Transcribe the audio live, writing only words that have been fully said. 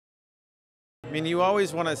I mean, you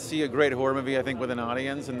always want to see a great horror movie, I think, with an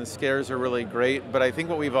audience, and the scares are really great. But I think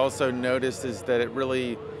what we've also noticed is that it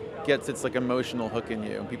really gets its like emotional hook in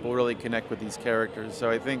you, and people really connect with these characters. So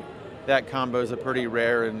I think that combo is a pretty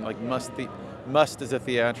rare and like must as a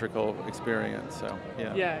theatrical experience. So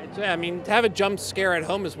yeah. Yeah, I mean, to have a jump scare at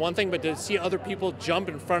home is one thing, but to see other people jump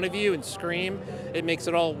in front of you and scream, it makes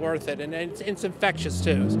it all worth it, and it's infectious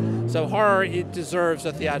too. So horror, it deserves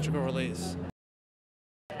a theatrical release.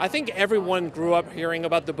 I think everyone grew up hearing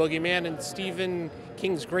about the Boogeyman, and Stephen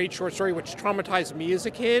King's great short story, which traumatized me as a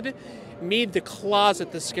kid, made the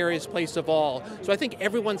closet the scariest place of all. So I think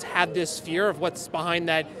everyone's had this fear of what's behind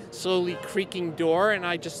that slowly creaking door, and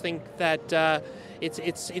I just think that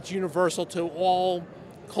it's universal to all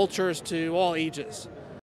cultures, to all ages.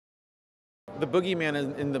 The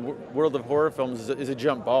Boogeyman in the world of horror films is a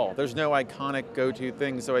jump ball. There's no iconic go-to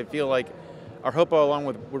thing, so I feel like our hope all along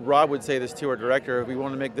with Rob would say this to our director, we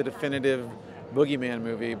want to make the definitive Boogeyman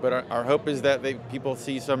movie, but our hope is that people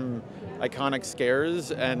see some iconic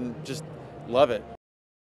scares and just love it.